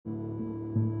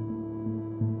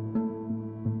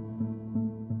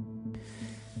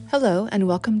Hello, and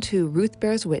welcome to Ruth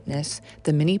Bears Witness,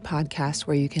 the mini podcast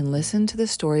where you can listen to the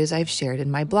stories I've shared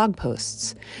in my blog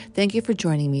posts. Thank you for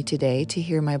joining me today to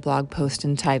hear my blog post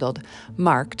entitled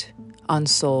Marked on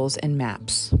Souls and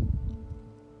Maps.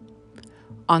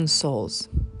 On Souls.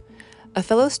 A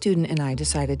fellow student and I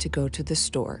decided to go to the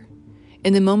store.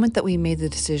 In the moment that we made the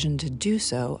decision to do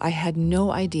so, I had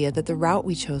no idea that the route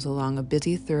we chose along a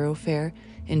busy thoroughfare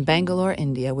in Bangalore,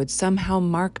 India would somehow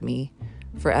mark me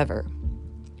forever.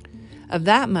 Of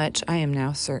that much I am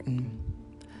now certain.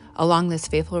 Along this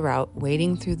fateful route,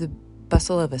 wading through the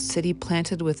bustle of a city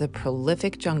planted with a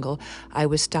prolific jungle, I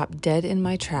was stopped dead in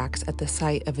my tracks at the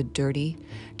sight of a dirty,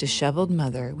 disheveled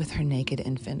mother with her naked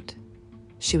infant.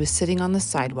 She was sitting on the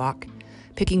sidewalk,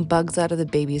 picking bugs out of the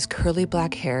baby's curly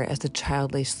black hair as the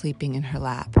child lay sleeping in her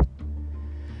lap.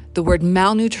 The word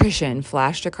malnutrition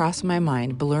flashed across my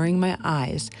mind, blurring my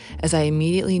eyes as I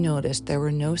immediately noticed there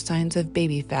were no signs of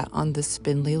baby fat on the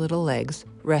spindly little legs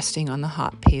resting on the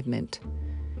hot pavement,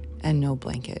 and no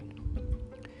blanket.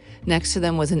 Next to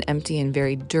them was an empty and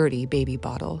very dirty baby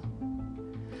bottle.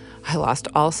 I lost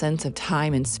all sense of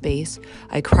time and space.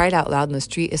 I cried out loud in the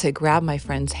street as I grabbed my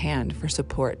friend's hand for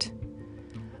support.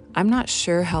 I'm not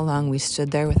sure how long we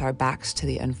stood there with our backs to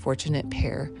the unfortunate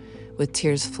pair, with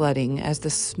tears flooding as the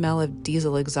smell of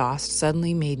diesel exhaust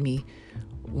suddenly made me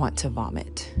want to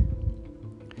vomit.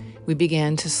 We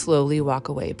began to slowly walk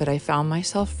away, but I found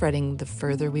myself fretting the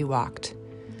further we walked.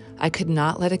 I could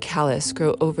not let a callus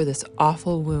grow over this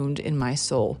awful wound in my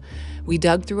soul. We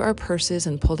dug through our purses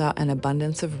and pulled out an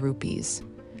abundance of rupees.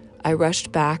 I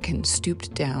rushed back and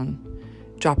stooped down,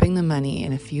 dropping the money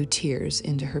and a few tears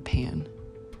into her pan.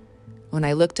 When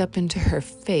I looked up into her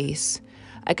face,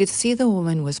 I could see the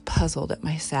woman was puzzled at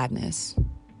my sadness.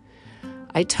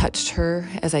 I touched her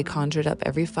as I conjured up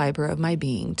every fiber of my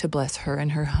being to bless her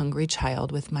and her hungry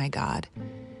child with my God,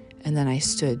 and then I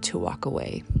stood to walk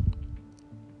away.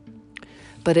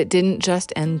 But it didn't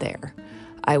just end there.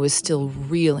 I was still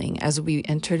reeling as we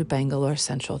entered Bangalore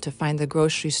Central to find the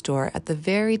grocery store at the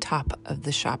very top of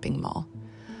the shopping mall.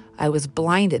 I was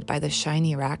blinded by the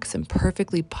shiny racks and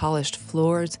perfectly polished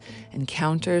floors and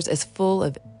counters as full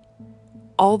of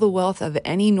all the wealth of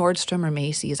any Nordstrom or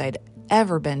Macy's I'd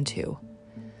ever been to.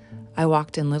 I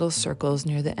walked in little circles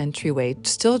near the entryway,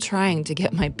 still trying to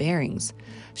get my bearings.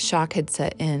 Shock had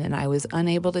set in, and I was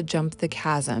unable to jump the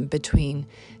chasm between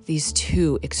these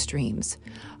two extremes.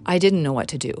 I didn't know what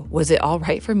to do. Was it all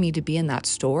right for me to be in that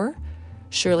store?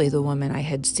 Surely the woman I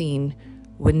had seen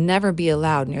would never be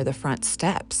allowed near the front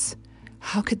steps.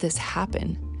 How could this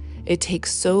happen? It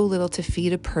takes so little to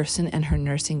feed a person and her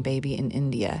nursing baby in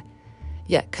India.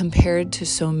 Yet compared to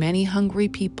so many hungry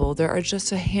people, there are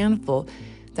just a handful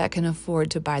that can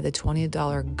afford to buy the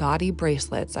 $20 gaudy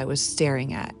bracelets I was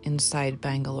staring at inside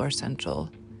Bangalore Central.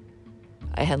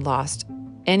 I had lost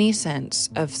any sense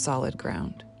of solid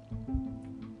ground.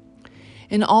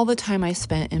 In all the time I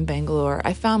spent in Bangalore,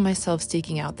 I found myself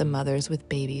seeking out the mothers with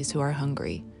babies who are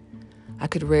hungry. I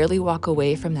could rarely walk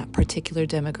away from that particular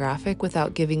demographic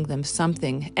without giving them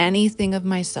something, anything of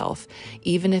myself,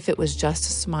 even if it was just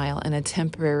a smile and a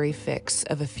temporary fix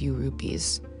of a few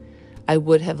rupees. I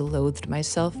would have loathed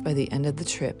myself by the end of the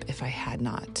trip if I had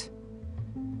not.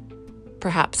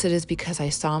 Perhaps it is because I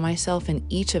saw myself in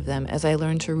each of them as I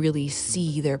learned to really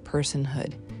see their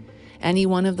personhood. Any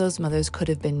one of those mothers could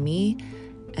have been me,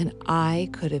 and I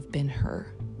could have been her.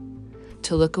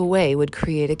 To look away would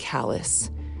create a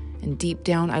callus, and deep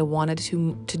down I wanted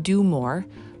to do more,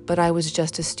 but I was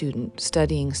just a student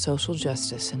studying social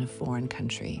justice in a foreign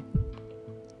country.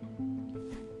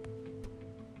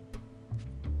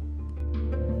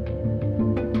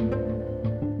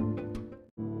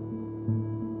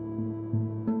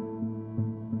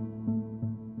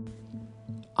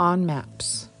 On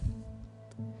maps.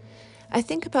 I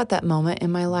think about that moment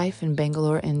in my life in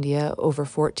Bangalore, India, over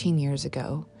 14 years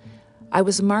ago. I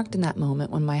was marked in that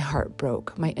moment when my heart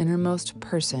broke. My innermost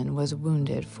person was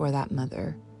wounded for that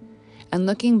mother. And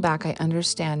looking back, I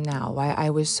understand now why I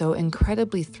was so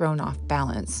incredibly thrown off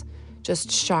balance,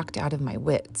 just shocked out of my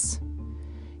wits.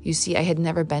 You see, I had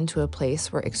never been to a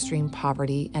place where extreme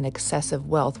poverty and excessive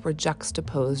wealth were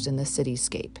juxtaposed in the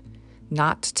cityscape,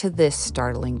 not to this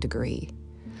startling degree.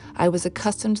 I was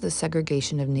accustomed to the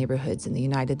segregation of neighborhoods in the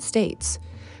United States.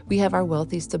 We have our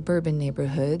wealthy suburban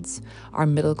neighborhoods, our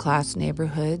middle-class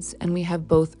neighborhoods, and we have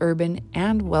both urban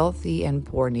and wealthy and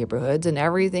poor neighborhoods and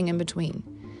everything in between.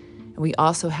 And we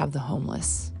also have the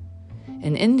homeless.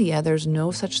 In India, there's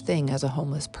no such thing as a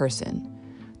homeless person.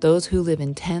 Those who live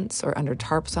in tents or under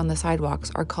tarps on the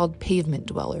sidewalks are called pavement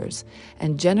dwellers,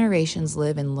 and generations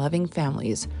live in loving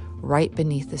families right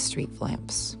beneath the street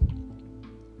lamps.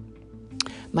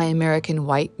 My American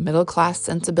white middle-class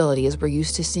sensibilities were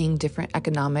used to seeing different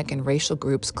economic and racial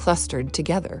groups clustered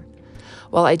together.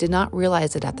 While I did not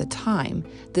realize it at the time,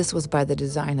 this was by the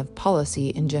design of policy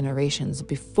in generations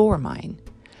before mine.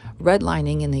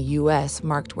 Redlining in the U.S.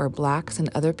 marked where blacks and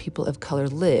other people of color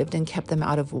lived and kept them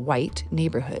out of white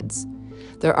neighborhoods.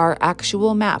 There are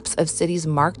actual maps of cities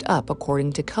marked up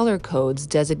according to color codes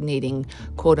designating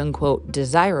quote-unquote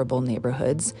desirable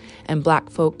neighborhoods, and black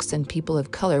folks and people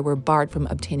of color were barred from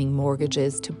obtaining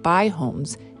mortgages to buy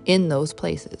homes in those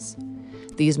places.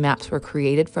 These maps were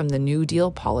created from the New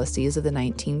Deal policies of the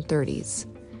 1930s.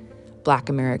 Black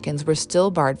Americans were still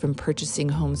barred from purchasing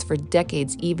homes for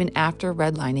decades even after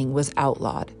redlining was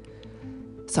outlawed.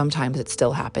 Sometimes it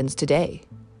still happens today.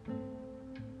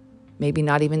 Maybe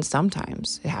not even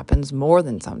sometimes. It happens more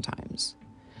than sometimes.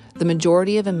 The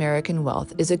majority of American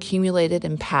wealth is accumulated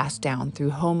and passed down through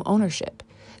home ownership.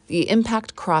 The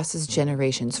impact crosses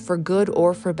generations for good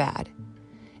or for bad,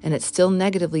 and it still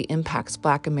negatively impacts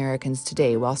Black Americans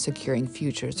today while securing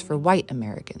futures for white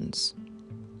Americans.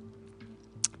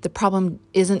 The problem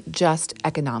isn't just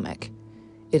economic,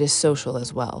 it is social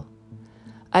as well.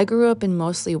 I grew up in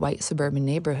mostly white suburban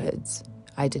neighborhoods.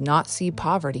 I did not see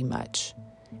poverty much.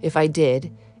 If I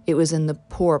did, it was in the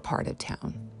poor part of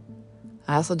town.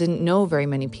 I also didn't know very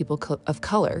many people of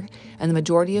color, and the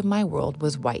majority of my world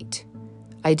was white.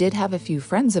 I did have a few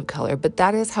friends of color, but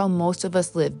that is how most of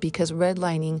us lived because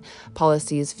redlining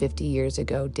policies 50 years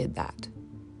ago did that.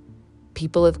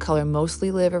 People of color mostly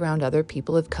live around other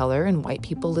people of color, and white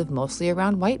people live mostly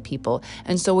around white people,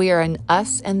 and so we are an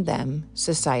us and them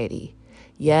society.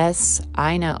 Yes,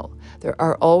 I know, there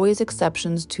are always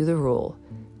exceptions to the rule,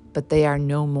 but they are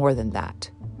no more than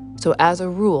that. So as a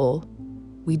rule,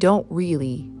 we don't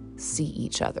really see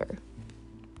each other.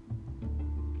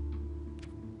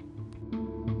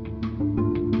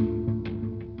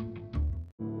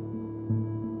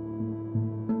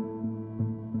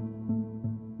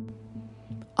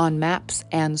 On maps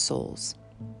and souls.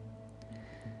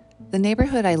 The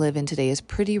neighborhood I live in today is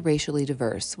pretty racially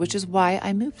diverse, which is why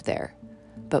I moved there.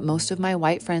 But most of my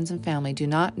white friends and family do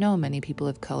not know many people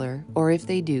of color, or if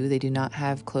they do not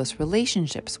have close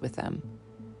relationships with them.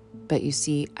 But you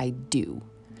see, I do.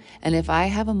 And if I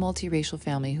have a multiracial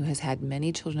family who has had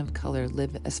many children of color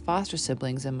live as foster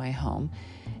siblings in my home,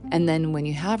 and then when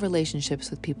you have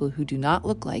relationships with people who do not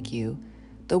look like you,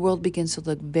 the world begins to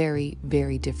look very,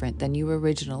 very different than you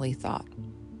originally thought.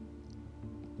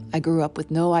 I grew up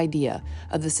with no idea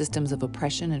of the systems of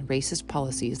oppression and racist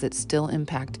policies that still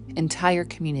impact entire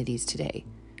communities today.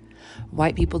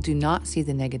 White people do not see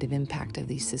the negative impact of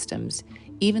these systems,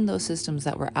 even those systems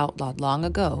that were outlawed long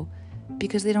ago,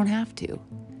 because they don't have to,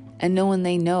 and no one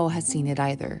they know has seen it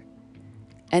either.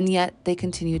 And yet they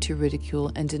continue to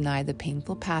ridicule and deny the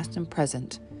painful past and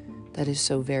present that is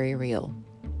so very real.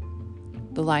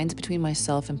 The lines between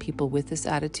myself and people with this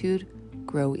attitude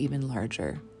grow even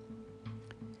larger.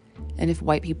 And if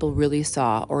white people really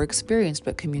saw or experienced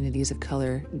what communities of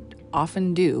color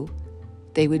often do,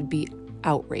 they would be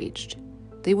outraged.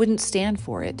 They wouldn't stand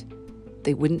for it.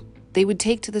 They would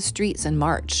take to the streets and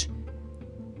march.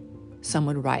 Some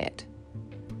would riot.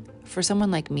 For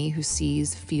someone like me who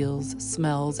sees, feels,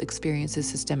 smells, experiences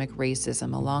systemic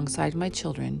racism alongside my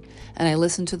children, and I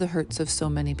listen to the hurts of so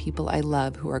many people I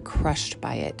love who are crushed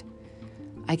by it,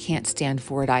 I can't stand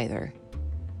for it either.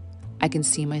 I can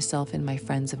see myself in my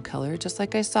friends of color just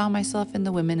like I saw myself in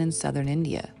the women in southern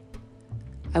India.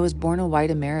 I was born a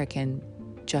white American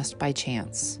just by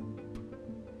chance.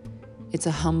 It's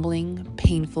a humbling,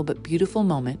 painful, but beautiful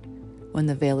moment when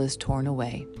the veil is torn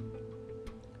away.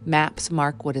 Maps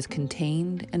mark what is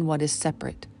contained and what is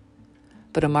separate,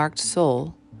 but a marked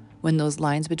soul, when those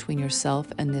lines between yourself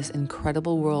and this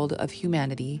incredible world of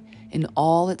humanity in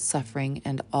all its suffering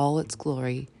and all its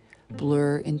glory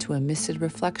blur into a misted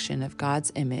reflection of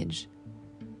God's image,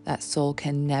 that soul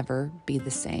can never be the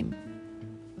same.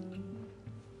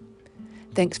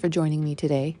 Thanks for joining me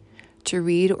today. To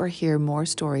read or hear more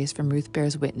stories from Ruth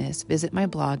Bears Witness, visit my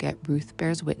blog at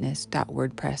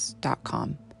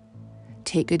ruthbearswitness.wordpress.com.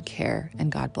 Take good care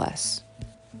and God bless.